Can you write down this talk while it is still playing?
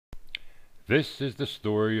This is the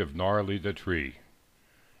story of Gnarly the tree,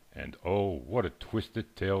 and oh, what a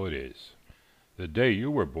twisted tale it is. The day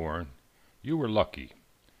you were born, you were lucky.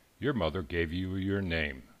 Your mother gave you your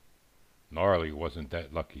name. Gnarly wasn't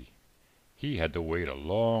that lucky. He had to wait a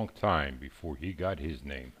long time before he got his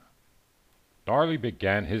name. Gnarly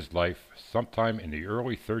began his life sometime in the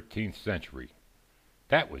early 13th century.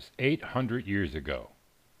 That was 800 years ago.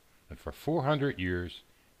 And for 400 years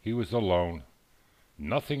he was alone.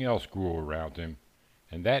 Nothing else grew around him,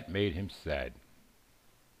 and that made him sad.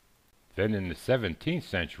 Then in the 17th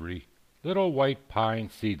century, little white pine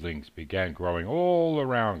seedlings began growing all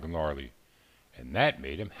around Gnarly, and that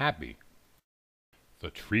made him happy. The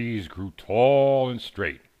trees grew tall and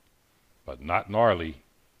straight, but not Gnarly.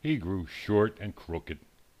 He grew short and crooked.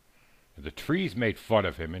 And the trees made fun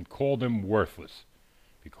of him and called him worthless,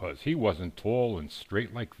 because he wasn't tall and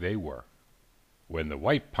straight like they were. When the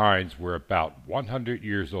white pines were about 100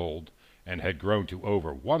 years old and had grown to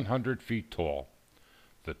over 100 feet tall,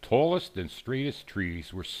 the tallest and straightest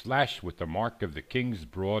trees were slashed with the mark of the king's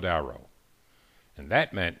broad arrow, and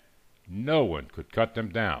that meant no one could cut them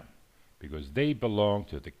down, because they belonged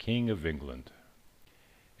to the King of England.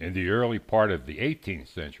 In the early part of the 18th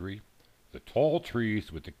century, the tall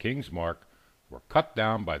trees with the king's mark were cut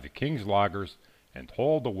down by the king's loggers and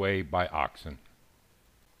hauled away by oxen.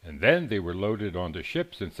 And then they were loaded onto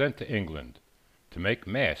ships and sent to England to make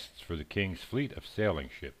masts for the king's fleet of sailing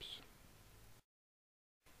ships.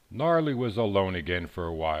 Gnarly was alone again for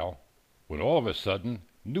a while, when all of a sudden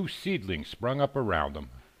new seedlings sprung up around him.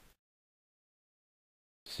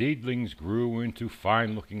 Seedlings grew into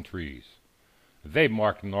fine-looking trees. They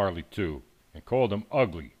marked Gnarly too, and called him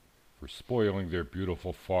ugly for spoiling their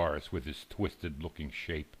beautiful forest with his twisted-looking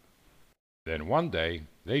shape. Then one day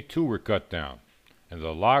they too were cut down, and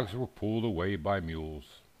the logs were pulled away by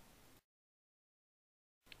mules.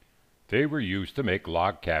 They were used to make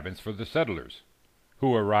log cabins for the settlers,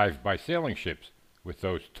 who arrived by sailing ships with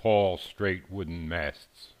those tall, straight wooden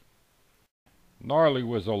masts. Gnarly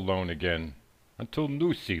was alone again until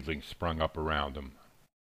new seedlings sprung up around him.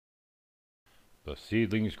 The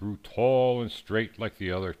seedlings grew tall and straight like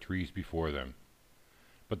the other trees before them,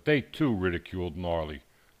 but they too ridiculed Gnarly,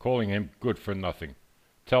 calling him good for nothing,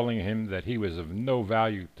 telling him that he was of no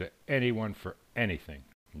value to anyone for anything.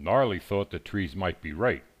 Gnarly thought the trees might be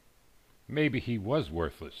right. Maybe he was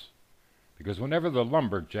worthless, because whenever the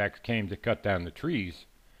lumberjacks came to cut down the trees,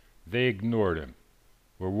 they ignored him,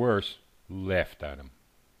 or worse, laughed at him.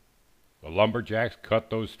 The lumberjacks cut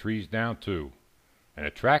those trees down too, and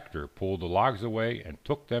a tractor pulled the logs away and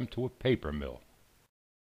took them to a paper mill.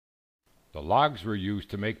 The logs were used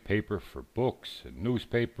to make paper for books and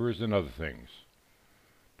newspapers and other things.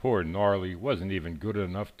 Poor Gnarly wasn't even good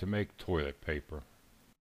enough to make toilet paper.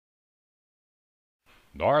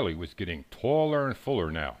 Gnarly was getting taller and fuller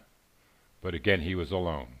now, but again he was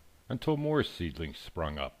alone, until more seedlings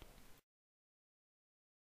sprung up.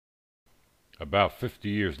 About 50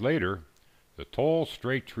 years later, the tall,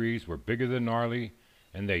 straight trees were bigger than Gnarly,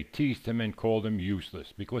 and they teased him and called him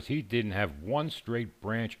useless, because he didn't have one straight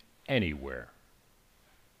branch anywhere.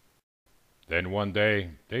 Then one day,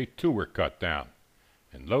 they too were cut down,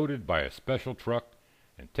 and loaded by a special truck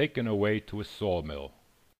and taken away to a sawmill.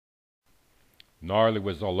 Gnarly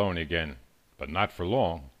was alone again, but not for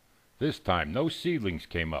long. This time no seedlings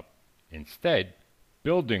came up. Instead,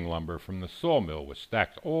 building lumber from the sawmill was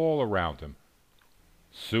stacked all around him.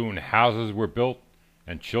 Soon houses were built,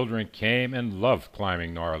 and children came and loved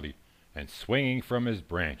climbing Gnarly and swinging from his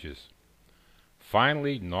branches.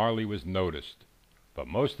 Finally, Gnarly was noticed, but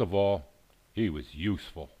most of all, he was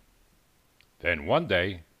useful. Then one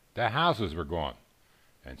day, the houses were gone,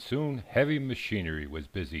 and soon heavy machinery was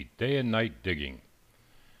busy day and night digging.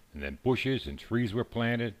 And then bushes and trees were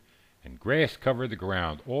planted, and grass covered the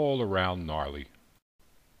ground all around Gnarly.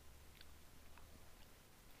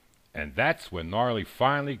 And that's when Gnarly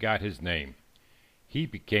finally got his name. He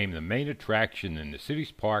became the main attraction in the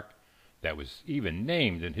city's park that was even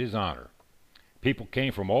named in his honor. People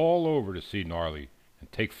came from all over to see Gnarly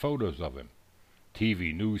and take photos of him.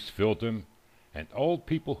 TV news filled him, and old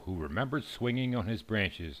people who remembered swinging on his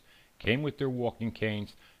branches came with their walking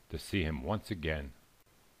canes to see him once again.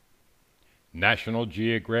 National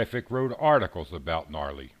Geographic wrote articles about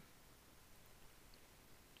Gnarly.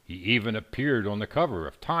 He even appeared on the cover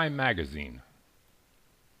of Time magazine.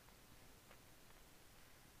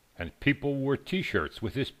 And people wore t-shirts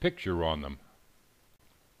with his picture on them.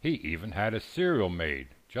 He even had a cereal made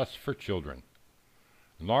just for children.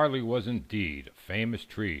 Gnarly was indeed a famous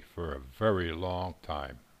tree for a very long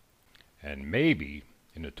time. And maybe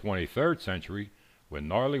in the 23rd century, when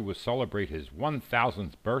Gnarly would celebrate his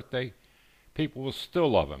 1000th birthday, people will still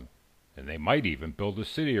love him, and they might even build a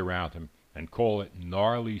city around him and call it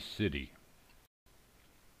Gnarly City.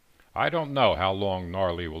 I don't know how long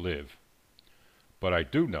Gnarly will live, but I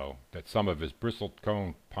do know that some of his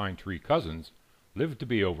bristlecone pine tree cousins lived to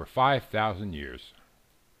be over 5,000 years.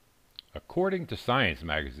 According to Science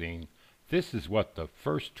magazine, this is what the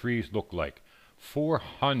first trees looked like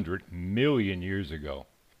 400 million years ago.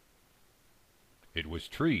 It was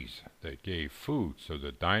trees that gave food so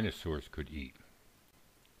the dinosaurs could eat.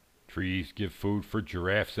 Trees give food for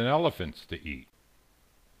giraffes and elephants to eat,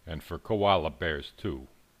 and for koala bears too.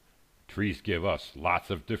 Trees give us lots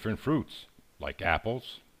of different fruits, like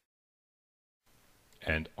apples,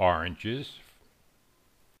 and oranges,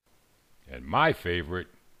 and my favorite,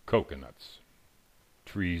 coconuts.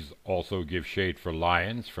 Trees also give shade for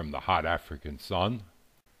lions from the hot African sun,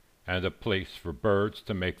 and a place for birds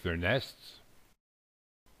to make their nests.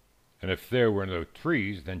 And if there were no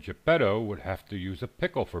trees, then Geppetto would have to use a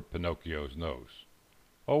pickle for Pinocchio's nose.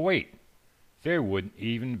 Oh wait, there wouldn't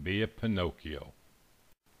even be a Pinocchio.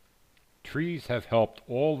 Trees have helped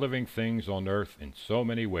all living things on Earth in so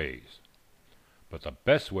many ways. But the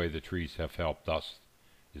best way the trees have helped us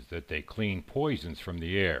is that they clean poisons from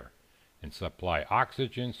the air and supply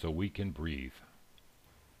oxygen so we can breathe.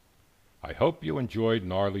 I hope you enjoyed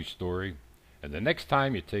Gnarly's story, and the next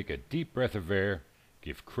time you take a deep breath of air,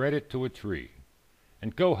 give credit to a tree,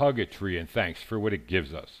 and go hug a tree in thanks for what it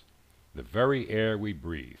gives us, the very air we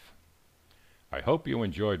breathe. I hope you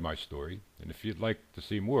enjoyed my story, and if you'd like to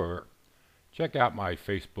see more, check out my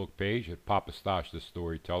Facebook page at Papa Stosh the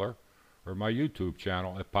Storyteller, or my YouTube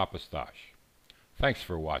channel at Papa Stosh. Thanks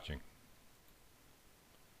for watching.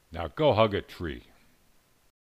 Now go hug a tree.